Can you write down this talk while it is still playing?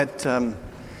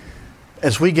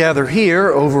As we gather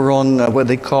here over on what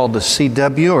they call the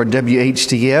CW or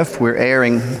WHTF, we're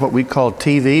airing what we call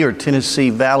TV or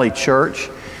Tennessee Valley Church.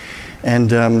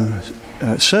 And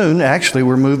soon, actually,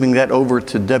 we're moving that over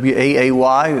to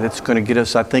WAAY. That's going to get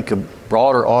us, I think, a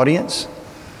broader audience.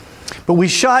 But we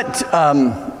shot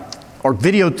or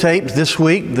videotaped this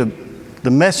week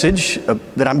the message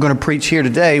that I'm going to preach here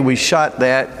today. We shot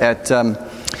that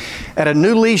at a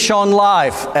New Leash on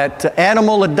Life at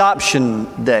Animal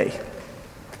Adoption Day.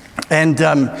 And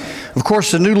of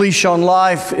course, the New Leash on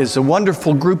Life is a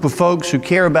wonderful group of folks who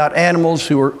care about animals,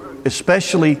 who are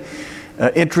especially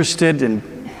interested and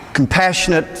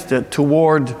compassionate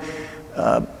toward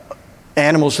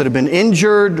animals that have been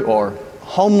injured or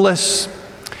homeless.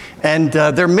 And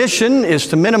their mission is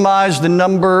to minimize the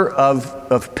number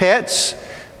of pets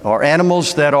or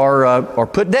animals that are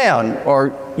put down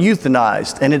or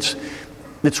euthanized. And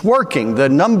it's working. The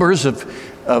numbers of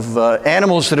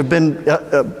animals that have been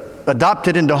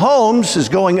adopted into homes is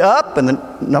going up, and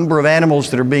the number of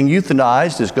animals that are being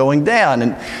euthanized is going down.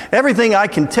 And everything I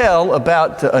can tell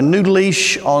about a New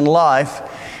Leash on Life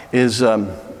is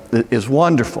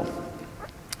wonderful.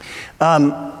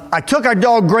 I took our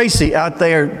dog Gracie out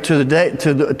there to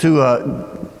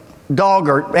dog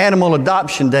or animal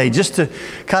adoption day just to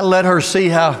kind of let her see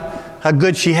how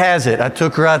good she has it. I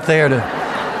took her out there to.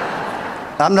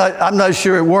 I'm not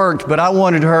sure it worked, but I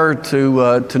wanted her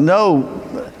to know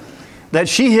that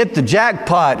she hit the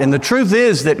jackpot. And the truth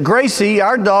is that Gracie,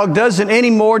 our dog, doesn't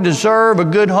anymore deserve a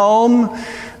good home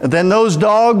than those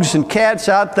dogs and cats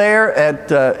out there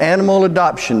at Animal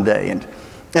Adoption Day.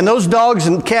 And those dogs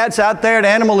and cats out there at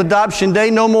Animal Adoption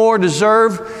Day no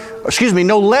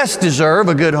less deserve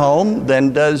a good home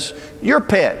than does your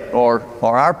pet or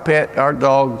our pet, our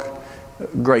dog,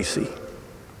 Gracie.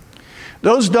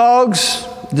 Those dogs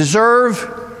deserve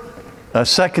a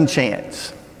second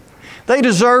chance. They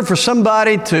deserve for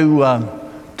somebody to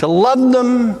love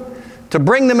them, to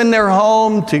bring them in their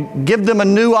home, to give them a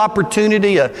new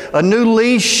opportunity, a new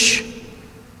leash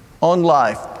on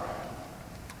life.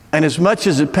 And as much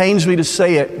as it pains me to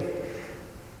say it,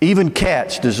 even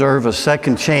cats deserve a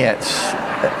second chance.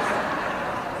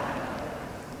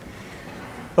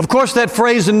 Of course, that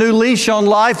phrase, a new leash on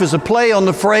life, is a play on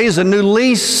the phrase, a new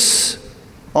lease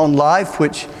on life,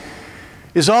 which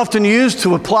is often used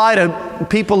to apply to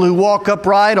people who walk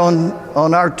upright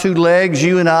on our two legs,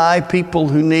 you and I, people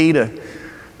who need a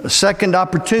second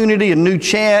opportunity, a new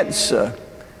chance,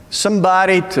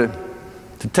 somebody to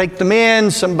take them in,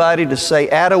 somebody to say,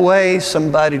 attaway,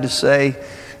 somebody to say,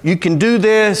 you can do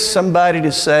this, somebody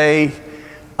to say,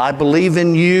 I believe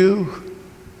in you.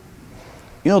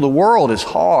 You know, the world is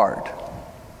hard.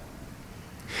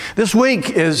 This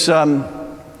week is, of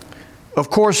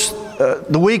course,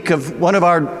 the week of one of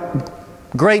our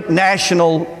great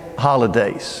national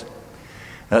holidays.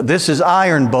 This is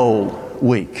Iron Bowl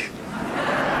week.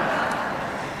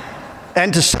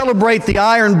 And to celebrate the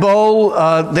Iron Bowl,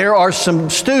 there are some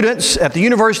students at the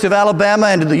University of Alabama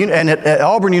and at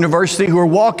Auburn University who are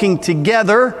walking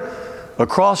together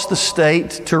across the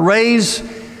state to raise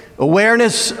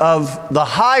awareness of the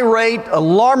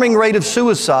alarming rate of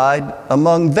suicide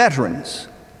among veterans.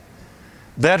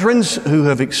 Veterans who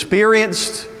have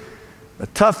experienced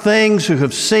tough things, who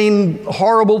have seen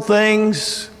horrible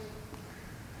things,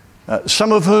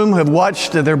 some of whom have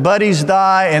watched their buddies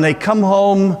die, and they come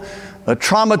home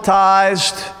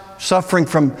traumatized, suffering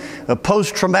from a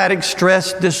post-traumatic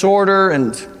stress disorder,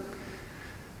 and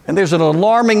there's an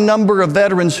alarming number of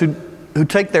veterans who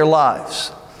take their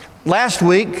lives. Last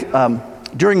week,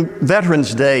 during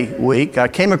Veterans Day week, I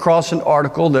came across an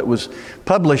article that was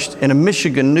published in a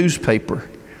Michigan newspaper.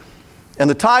 And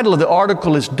the title of the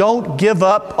article is, Don't Give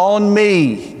Up on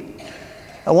Me.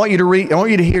 I want you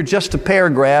to hear just a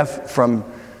paragraph from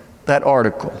that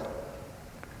article,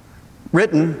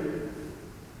 written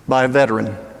by a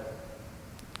veteran.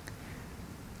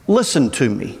 Listen to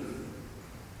me.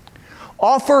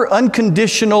 Offer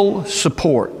unconditional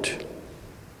support.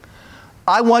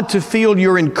 I want to feel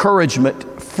your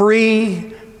encouragement,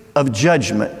 free of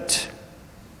judgment.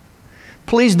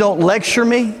 Please don't lecture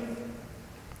me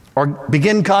or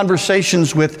begin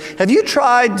conversations with, have you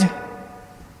tried?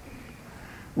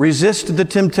 Resist the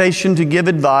temptation to give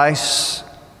advice.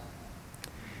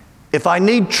 If I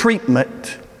need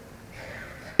treatment,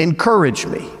 encourage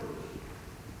me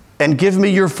and give me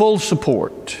your full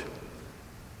support.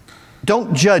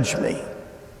 Don't judge me.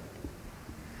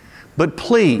 But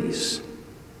please,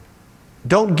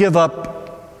 don't give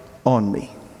up on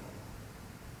me.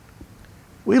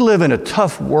 We live in a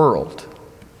tough world.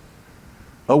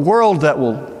 A world that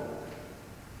will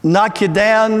knock you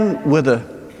down with a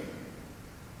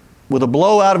with a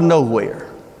blow out of nowhere.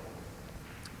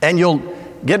 And you'll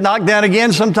get knocked down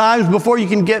again sometimes before you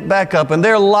can get back up. And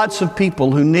there are lots of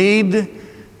people who need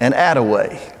an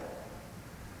attaway,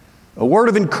 a word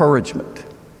of encouragement,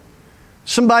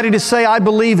 somebody to say, I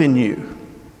believe in you,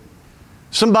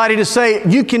 somebody to say,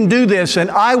 you can do this and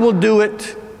I will do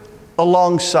it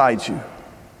alongside you.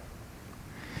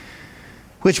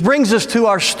 Which brings us to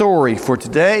our story for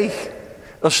today,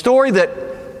 a story that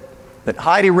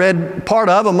Heidi read part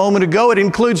of a moment ago. It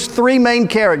includes three main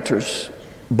characters: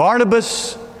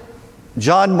 Barnabas,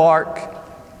 John Mark,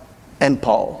 and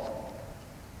Paul.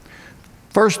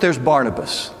 First, there's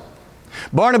Barnabas.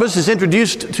 Barnabas is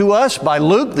introduced to us by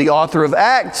Luke, the author of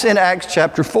Acts, in Acts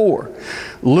chapter 4.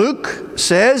 Luke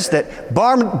says that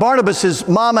Barnabas'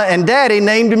 mama and daddy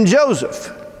named him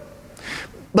Joseph.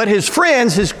 But his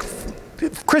friends, his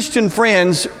Christian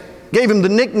friends, gave him the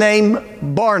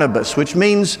nickname Barnabas, which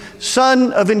means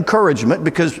son of encouragement,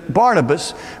 because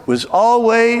Barnabas was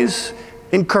always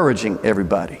encouraging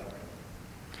everybody.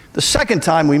 The second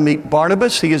time we meet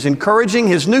Barnabas, he is encouraging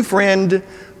his new friend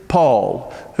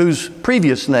Paul, whose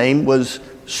previous name was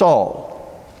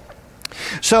Saul.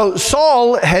 So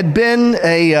Saul had been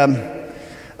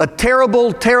a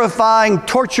terrible, terrifying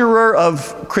torturer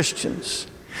of Christians.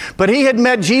 But he had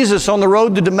met Jesus on the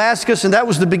road to Damascus, and that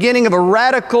was the beginning of a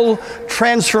radical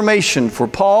transformation for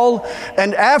Paul.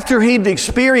 And after he'd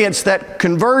experienced that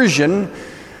conversion,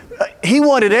 he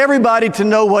wanted everybody to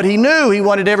know what he knew. He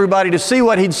wanted everybody to see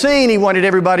what he'd seen. He wanted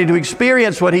everybody to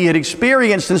experience what he had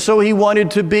experienced, and so he wanted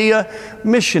to be a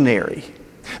missionary.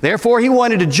 Therefore, he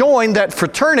wanted to join that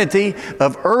fraternity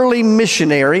of early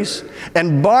missionaries.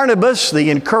 And Barnabas, the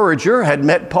encourager, had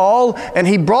met Paul, and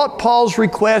he brought Paul's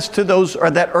request to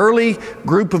that early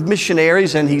group of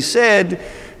missionaries, and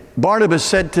Barnabas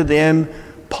said to them,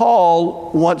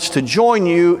 Paul wants to join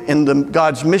you in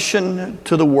God's mission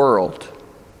to the world.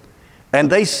 And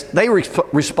they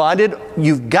responded,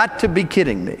 you've got to be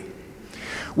kidding me.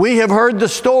 We have heard the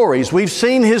stories. We've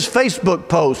seen his Facebook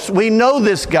posts. We know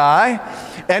this guy,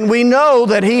 and we know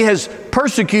that he has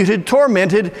persecuted,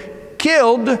 tormented,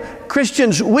 killed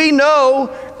Christians. We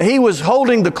know he was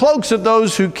holding the cloaks of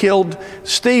those who killed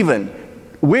Stephen.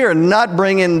 We're not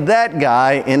bringing that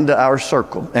guy into our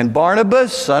circle. And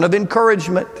Barnabas, son of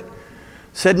encouragement,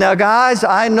 said, now guys,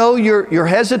 I know you're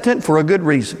hesitant for a good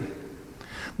reason.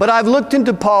 But I've looked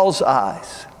into Paul's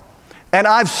eyes, and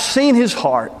I've seen his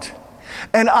heart,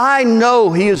 and I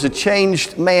know he is a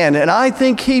changed man, and I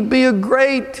think he'd be a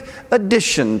great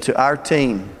addition to our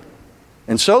team.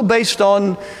 And so, based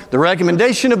on the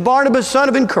recommendation of Barnabas, son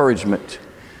of encouragement,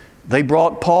 they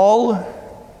brought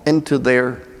Paul into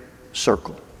their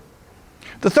circle.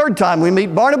 The third time we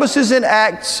meet Barnabas is in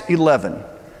Acts 11.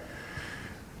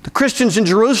 The Christians in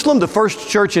Jerusalem, the first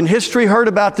church in history, heard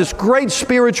about this great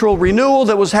spiritual renewal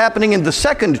that was happening in the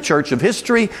second church of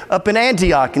history up in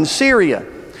Antioch in Syria.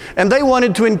 And they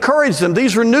wanted to encourage them.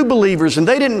 These were new believers, and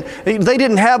they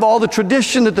didn't have all the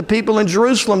tradition that the people in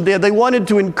Jerusalem did. They wanted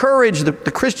to encourage the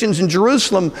Christians in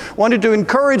Jerusalem, wanted to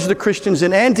encourage the Christians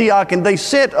in Antioch, and they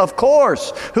sent, of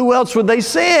course, who else would they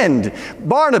send?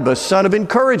 Barnabas, son of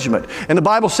encouragement. And the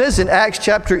Bible says in Acts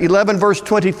chapter 11, verse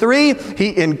 23,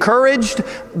 he encouraged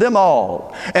them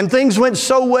all. And things went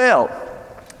so well.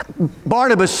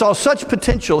 Barnabas saw such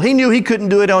potential. He knew he couldn't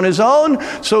do it on his own,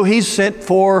 so he sent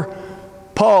for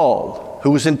Paul, who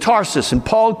was in Tarsus, and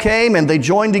Paul came and they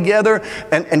joined together,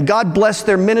 and God blessed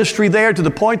their ministry there to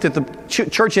the point that the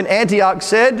church in Antioch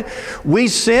said, we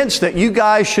sense that you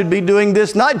guys should be doing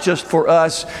this not just for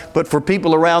us, but for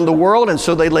people around the world. And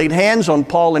so they laid hands on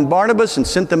Paul and Barnabas and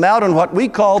sent them out on what we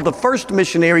call the first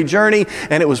missionary journey.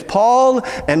 And it was Paul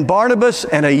and Barnabas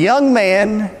and a young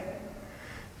man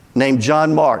named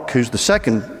John Mark, who's the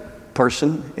second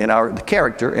person the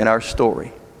character in our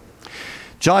story.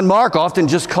 John Mark, often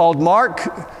just called Mark,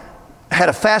 had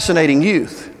a fascinating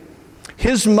youth.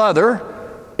 His mother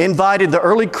invited the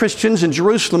early Christians in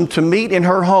Jerusalem to meet in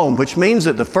her home, which means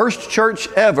that the first church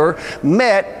ever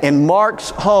met in Mark's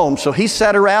home. So he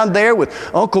sat around there with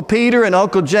Uncle Peter and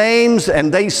Uncle James,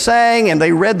 and they sang and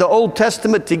they read the Old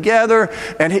Testament together,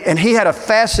 and he had a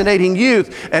fascinating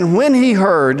youth. And when he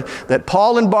heard that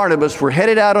Paul and Barnabas were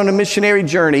headed out on a missionary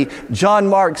journey, John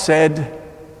Mark said,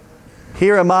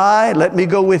 here am I, let me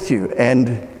go with you.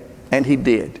 And he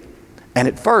did. And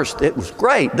at first, it was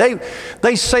great.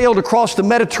 They sailed across the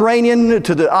Mediterranean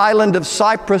to the island of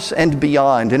Cyprus and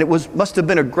beyond. And it must have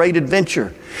been a great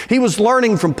adventure. He was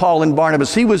learning from Paul and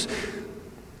Barnabas. He was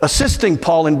assisting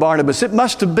Paul and Barnabas. It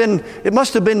must have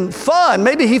been fun.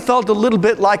 Maybe he felt a little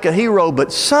bit like a hero,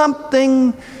 but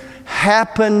something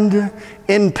happened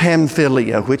in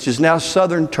Pamphylia, which is now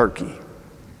southern Turkey.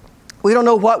 We don't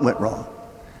know what went wrong.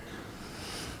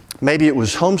 Maybe it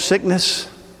was homesickness.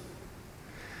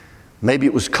 Maybe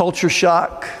it was culture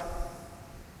shock.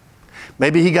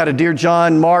 Maybe he got a Dear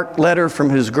John Mark letter from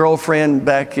his girlfriend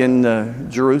back in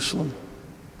Jerusalem.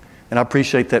 And I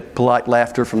appreciate that polite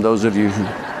laughter from those of you who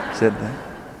said that.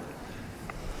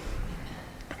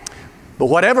 But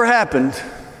whatever happened,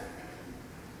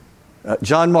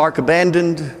 John Mark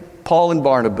abandoned Paul and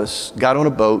Barnabas, got on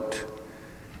a boat,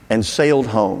 and sailed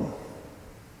home.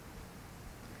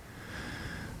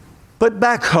 But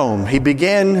back home, he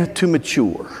began to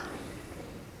mature.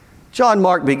 John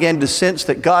Mark began to sense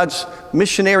that God's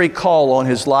missionary call on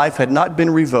his life had not been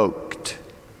revoked,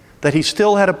 that he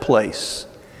still had a place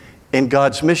in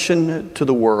God's mission to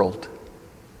the world.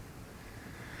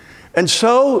 And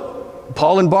so,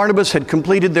 Paul and Barnabas had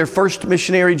completed their first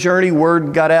missionary journey.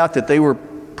 Word got out that they were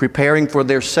preparing for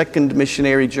their second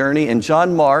missionary journey. And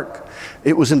John Mark,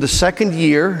 it was in the second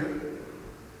year,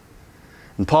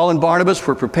 and Paul and Barnabas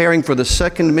were preparing for the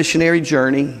second missionary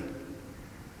journey.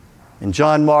 And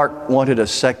John Mark wanted a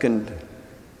second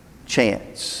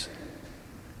chance.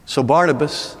 So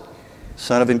Barnabas,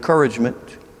 son of encouragement,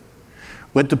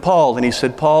 went to Paul and he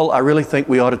said, Paul, I really think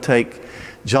we ought to take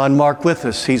John Mark with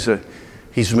us. He's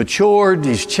matured,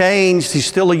 he's changed, he's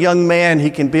still a young man, he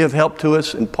can be of help to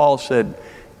us. And Paul said,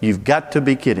 you've got to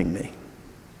be kidding me.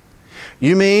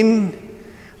 You mean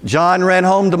John ran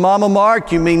home to Mama,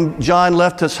 Mark? You mean John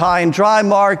left us high and dry,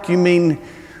 Mark? You mean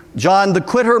John the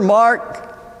quitter, Mark?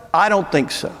 I don't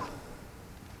think so.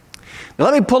 Now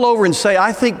let me pull over and say,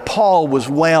 I think Paul was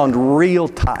wound real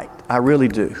tight. I really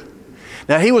do.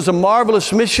 Now he was a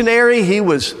marvelous missionary. He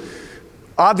was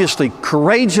obviously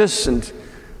courageous and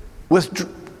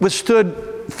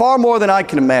withstood far more than I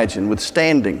can imagine,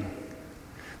 withstanding.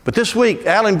 But this week,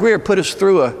 Alan Greer put us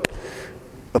through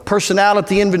a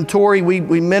personality inventory.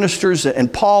 We ministers,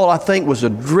 and Paul, I think, was a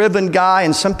driven guy,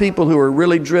 and some people who are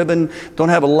really driven don't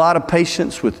have a lot of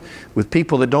patience with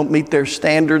people that don't meet their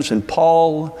standards. And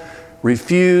Paul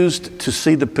refused to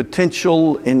see the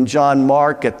potential in John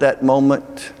Mark at that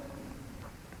moment.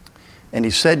 And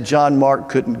he said John Mark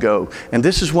couldn't go. And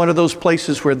this is one of those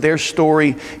places where their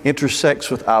story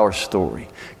intersects with our story.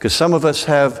 Because some of us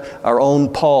have our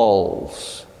own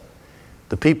Pauls.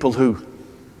 The people who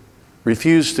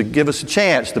refuse to give us a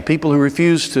chance. The people who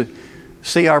refuse to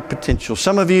see our potential.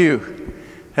 Some of you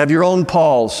have your own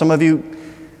Pauls. Some of you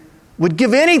would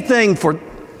give anything for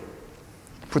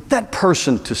that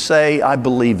person to say, I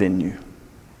believe in you.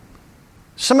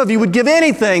 Some of you would give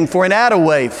anything for an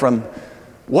attaway from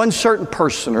one certain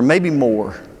person or maybe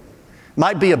more.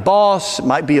 Might be a boss, it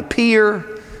might be a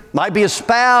peer, might be a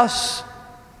spouse,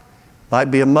 might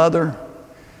be a mother,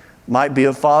 might be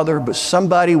a father, but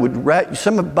somebody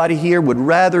here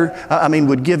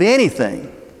would give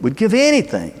anything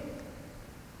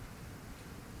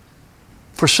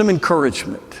for some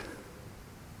encouragement.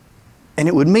 And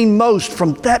it would mean most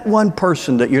from that one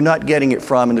person that you're not getting it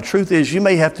from. And the truth is, you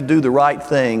may have to do the right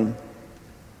thing.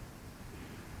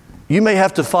 You may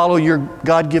have to follow your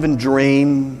God-given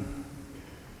dream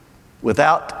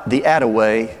without the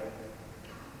attaway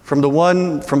from the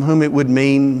one from whom it would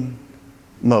mean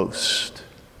most.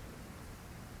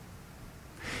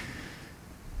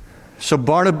 So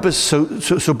Barnabas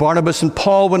and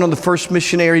Paul went on the first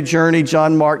missionary journey.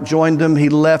 John Mark joined them. He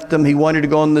left them. He wanted to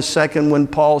go on the second when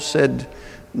Paul said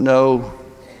no.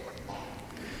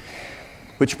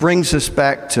 Which brings us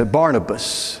back to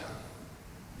Barnabas.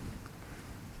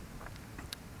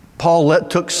 Paul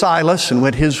took Silas and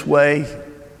went his way.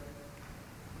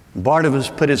 Barnabas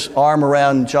put his arm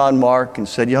around John Mark and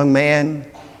said, young man,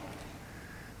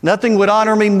 nothing would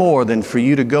honor me more than for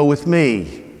you to go with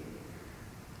me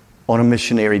on a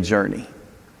missionary journey.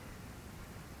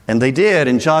 And they did,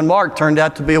 and John Mark turned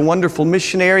out to be a wonderful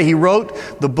missionary. He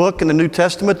wrote the book in the New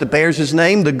Testament that bears his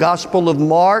name, the Gospel of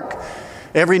Mark.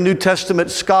 Every New Testament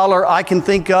scholar I can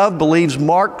think of believes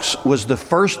Mark's was the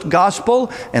first gospel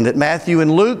and that Matthew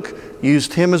and Luke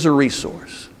used him as a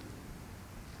resource.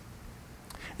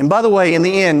 And by the way, in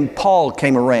the end, Paul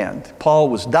came around. Paul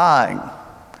was dying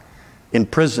in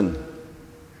prison.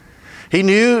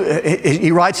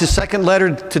 He writes his second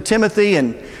letter to Timothy,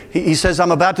 and he says,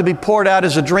 I'm about to be poured out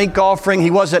as a drink offering.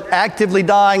 He wasn't actively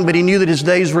dying, but he knew that his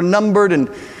days were numbered.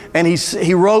 And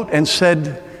he wrote and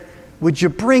said, would you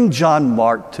bring John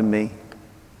Mark to me?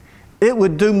 It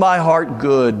would do my heart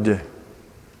good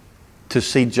to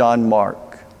see John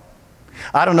Mark.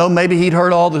 I don't know, maybe he'd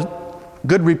heard all the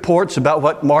good reports about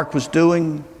what Mark was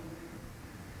doing.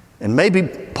 And maybe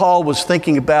Paul was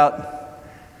thinking about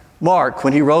Mark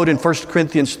when he wrote in 1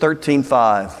 Corinthians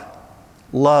 13:5,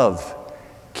 love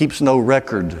keeps no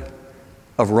record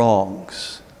of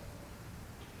wrongs.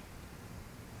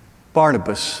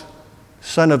 Barnabas,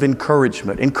 son of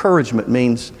encouragement. Encouragement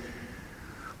means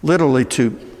literally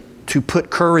to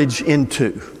put courage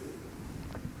into.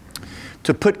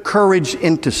 To put courage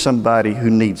into somebody who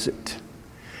needs it.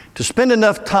 To spend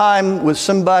enough time with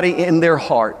somebody in their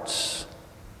hearts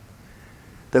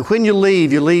that when you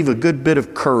leave a good bit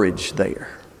of courage there.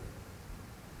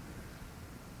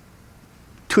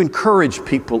 To encourage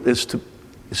people is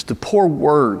to pour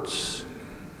words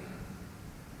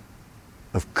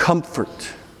of comfort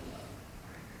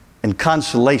and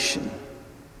consolation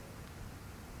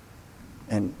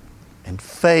and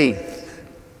faith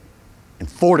and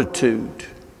fortitude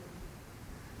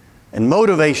and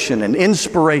motivation and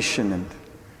inspiration and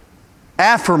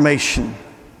affirmation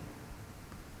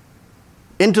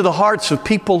into the hearts of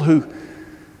people who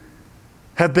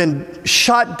have been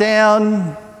shot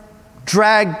down,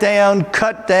 dragged down,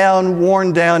 cut down,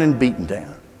 worn down, and beaten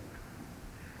down.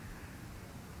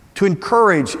 To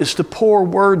encourage is to pour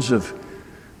words of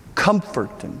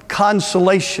comfort and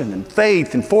consolation and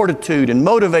faith and fortitude and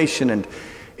motivation and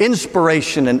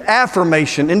inspiration and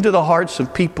affirmation into the hearts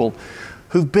of people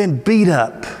who've been beat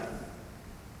up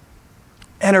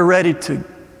and are ready to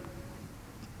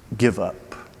give up.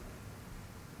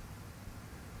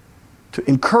 To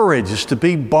encourage is to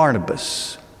be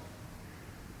Barnabas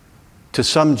to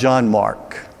some John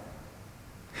Mark.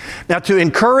 Now, to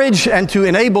encourage and to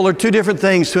enable are two different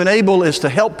things. To enable is to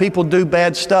help people do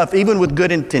bad stuff, even with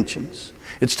good intentions.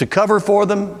 It's to cover for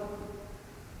them,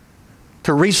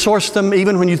 to resource them,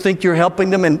 even when you think you're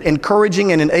helping them. And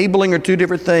encouraging and enabling are two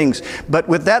different things. But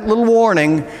with that little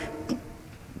warning,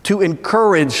 to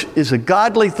encourage is a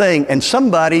godly thing, and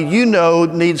somebody you know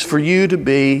needs for you to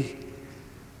be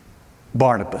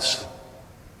Barnabas.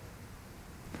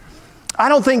 I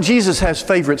don't think Jesus has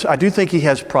favorites. I do think he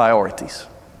has priorities.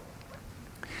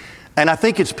 And I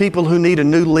think it's people who need a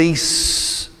new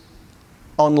lease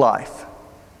on life.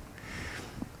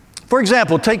 For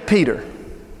example, take Peter.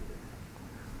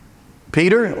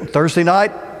 Peter, Thursday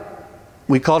night,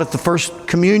 we called it the First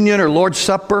Communion or Lord's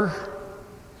Supper.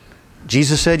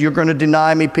 Jesus said, "You're going to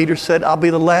deny me." Peter said, "I'll be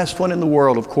the last one in the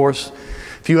world." Of course,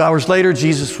 a few hours later,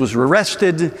 Jesus was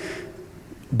arrested,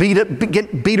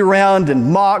 beat around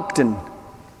and mocked, and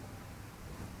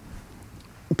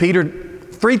Peter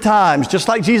 3 times, just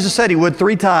like Jesus said he would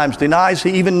 3 times, denies he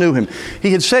even knew him.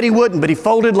 He had said he wouldn't, but he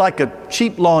folded like a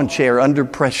cheap lawn chair under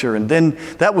pressure. And then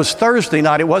that was Thursday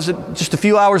night. It wasn't just a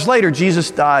few hours later, Jesus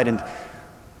died.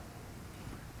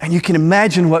 And you can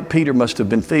imagine what Peter must have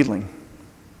been feeling.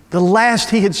 The last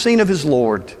he had seen of his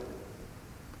Lord,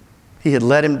 he had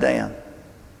let him down.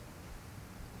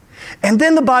 And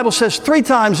then the Bible says 3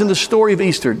 times in the story of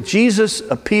Easter, Jesus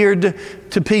appeared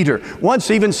to Peter.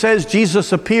 Once even says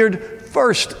Jesus appeared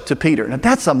first to Peter. Now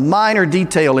that's a minor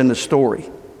detail in the story.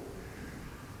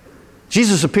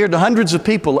 Jesus appeared to hundreds of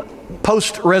people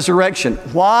post-resurrection.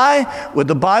 Why would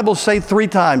the Bible say 3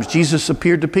 times Jesus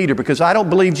appeared to Peter? Because I don't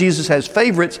believe Jesus has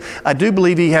favorites. I do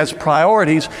believe he has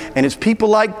priorities, and it's people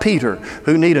like Peter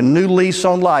who need a new lease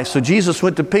on life. So Jesus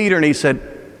went to Peter and he said,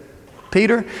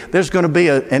 "Peter, there's going to be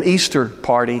an Easter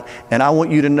party, and I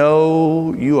want you to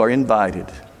know you are invited."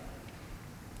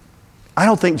 I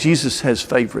don't think Jesus has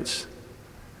favorites.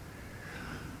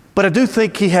 But I do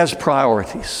think he has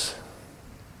priorities.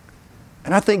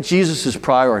 And I think Jesus'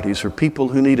 priorities are people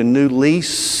who need a new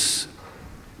lease,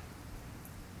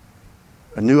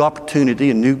 a new opportunity,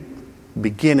 a new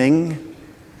beginning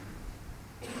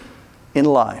in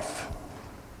life.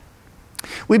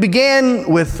 We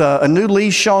began with a new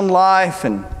leash on life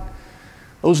and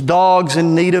those dogs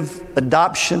in need of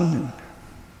adoption.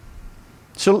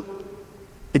 So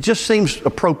it just seems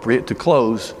appropriate to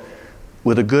close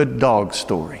with a good dog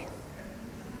story.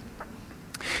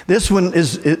 This one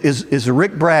is a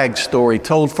Rick Bragg story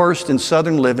told first in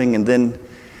Southern Living and then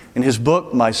in his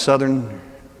book, My Southern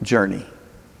Journey.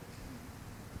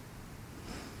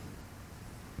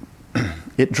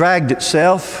 It dragged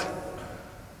itself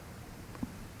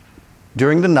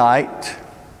during the night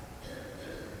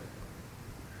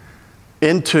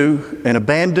into an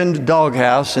abandoned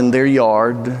doghouse in their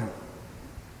yard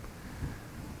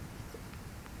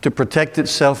to protect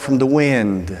itself from the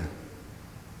wind.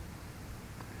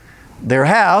 Their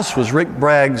house was Rick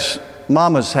Bragg's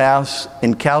mama's house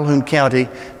in Calhoun County,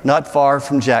 not far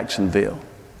from Jacksonville.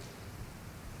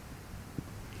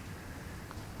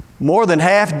 More than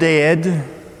half dead,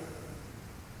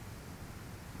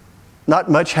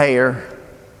 not much hair,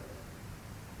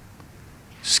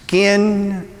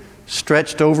 skin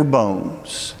stretched over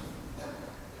bones.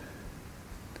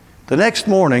 The next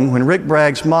morning, when Rick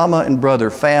Bragg's mama and brother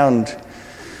found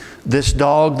this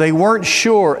dog. They weren't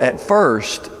sure at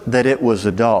first that it was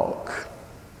a dog.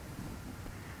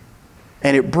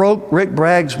 And it broke Rick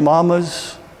Bragg's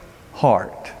mama's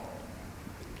heart.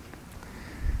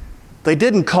 They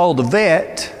didn't call the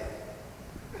vet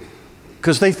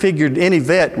because they figured any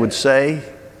vet would say,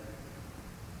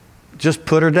 just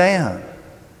put her down.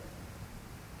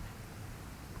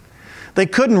 They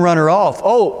couldn't run her off.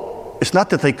 Oh, it's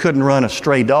not that they couldn't run a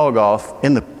stray dog off.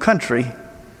 In the country,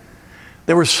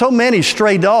 there were so many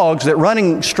stray dogs that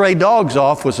running stray dogs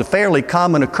off was a fairly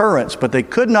common occurrence, but they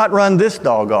could not run this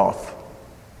dog off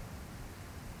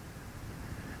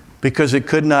because it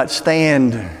could not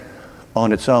stand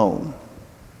on its own.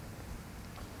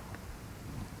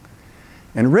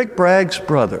 And Rick Bragg's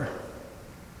brother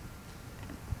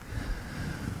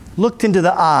looked into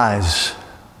the eyes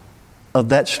of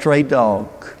that stray dog,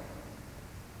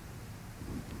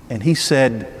 and he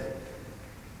said,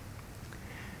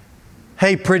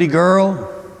 "Hey, pretty girl."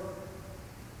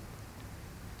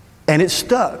 And it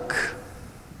stuck.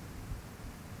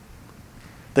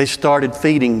 They started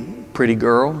feeding pretty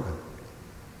girl.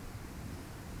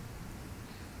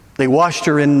 They washed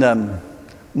her in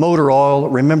motor oil.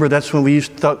 Remember, that's when we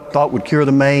used to thought would cure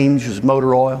the mange, was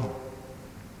motor oil.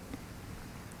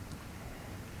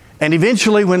 And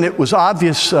eventually, when it was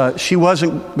obvious she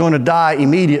wasn't going to die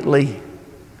immediately,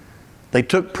 they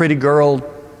took pretty girl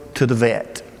to the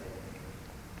vet.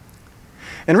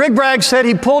 And Rick Bragg said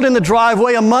he pulled in the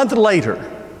driveway a month later,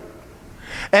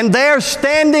 and there,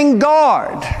 standing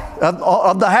guard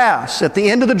of the house at the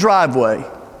end of the driveway,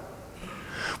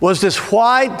 was this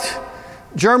white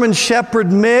German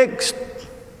Shepherd mix,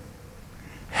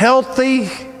 healthy,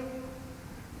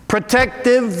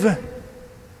 protective,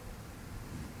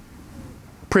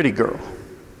 pretty girl.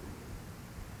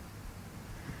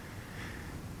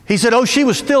 He said, oh, she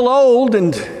was still old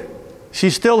and she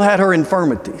still had her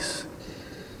infirmities.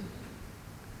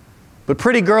 But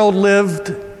pretty girl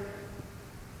lived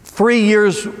 3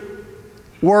 years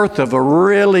worth of a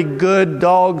really good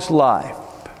dog's life.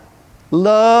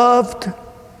 Loved,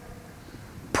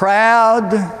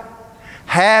 proud,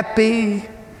 happy,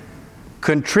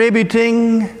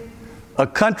 contributing, a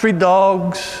country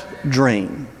dog's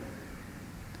dream.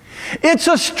 It's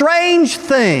a strange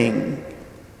thing,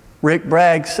 Rick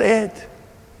Bragg said.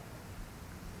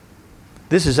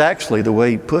 This is actually the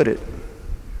way he put it.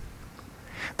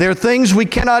 There are things we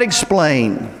cannot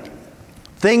explain,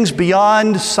 things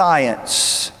beyond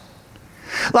science.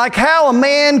 Like how a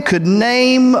man could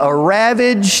name a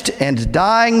ravaged and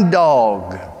dying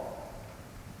dog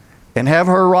and have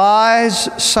her rise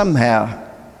somehow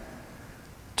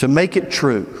to make it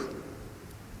true.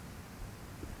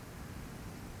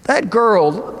 That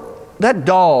girl, that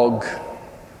dog,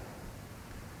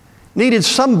 needed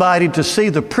somebody to see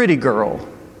the pretty girl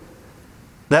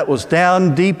that was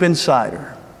down deep inside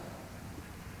her.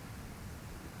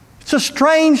 It's a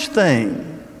strange thing.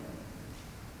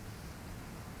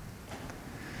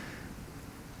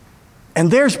 And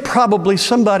there's probably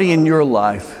somebody in your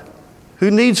life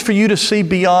who needs for you to see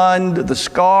beyond the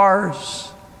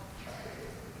scars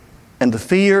and the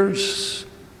fears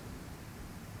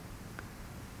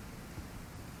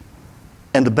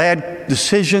and the bad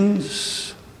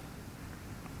decisions,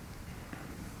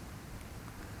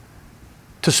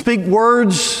 to speak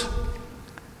words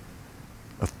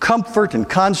of comfort and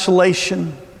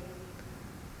consolation,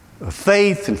 of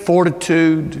faith and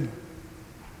fortitude,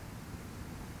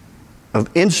 of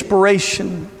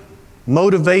inspiration,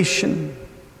 motivation,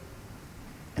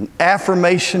 and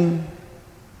affirmation.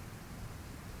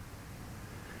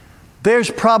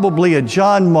 There's probably a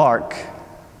John Mark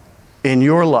in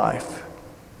your life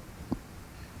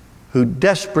who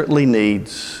desperately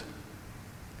needs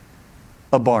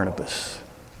a Barnabas.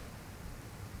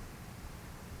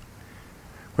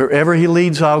 Wherever he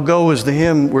leads, I'll go is the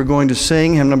hymn we're going to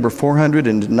sing, hymn number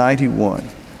 491.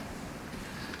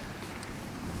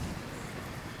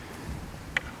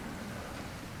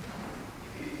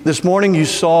 This morning you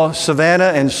saw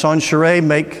Savannah and Sanchere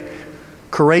make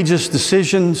courageous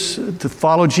decisions to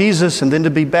follow Jesus and then to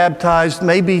be baptized.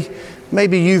 Maybe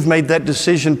you've made that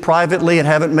decision privately and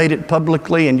haven't made it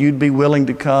publicly, and you'd be willing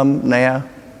to come now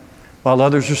while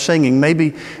others are singing.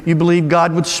 Maybe you believe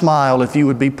God would smile if you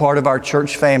would be part of our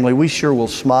church family. We sure will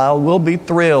smile. We'll be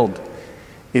thrilled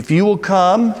if you will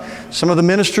come. Some of the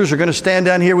ministers are going to stand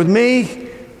down here with me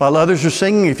while others are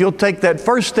singing. If you'll take that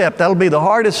first step, that'll be the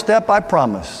hardest step, I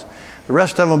promise. The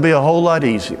rest of them will be a whole lot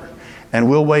easier. And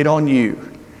we'll wait on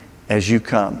you as you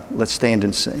come. Let's stand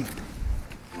and sing.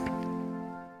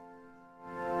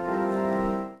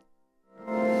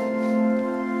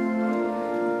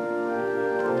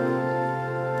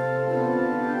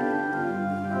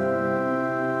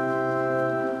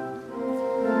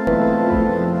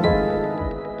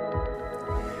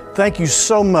 Thank you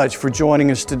so much for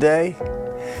joining us today.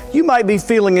 You might be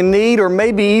feeling a need or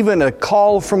maybe even a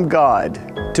call from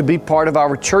God to be part of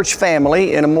our church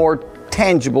family in a more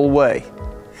tangible way.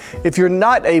 If you're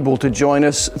not able to join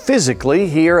us physically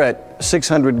here at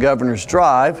 600 Governors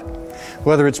Drive,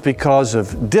 whether it's because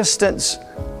of distance,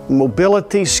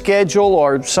 mobility, schedule,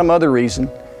 or some other reason,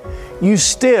 you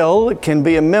still can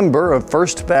be a member of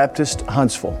First Baptist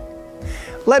Huntsville.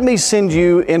 Let me send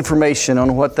you information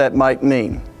on what that might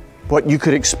mean, what you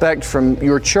could expect from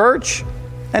your church,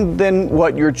 and then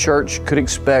what your church could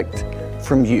expect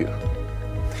from you.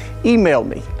 Email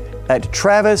me at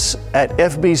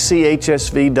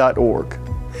travis@fbchsv.org.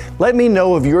 Let me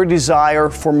know of your desire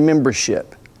for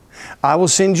membership. I will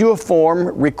send you a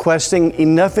form requesting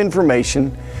enough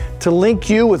information to link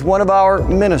you with one of our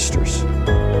ministers.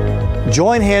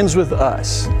 Join hands with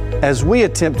us as we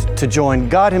attempt to join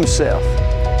God Himself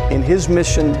in His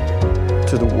mission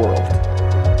to the world.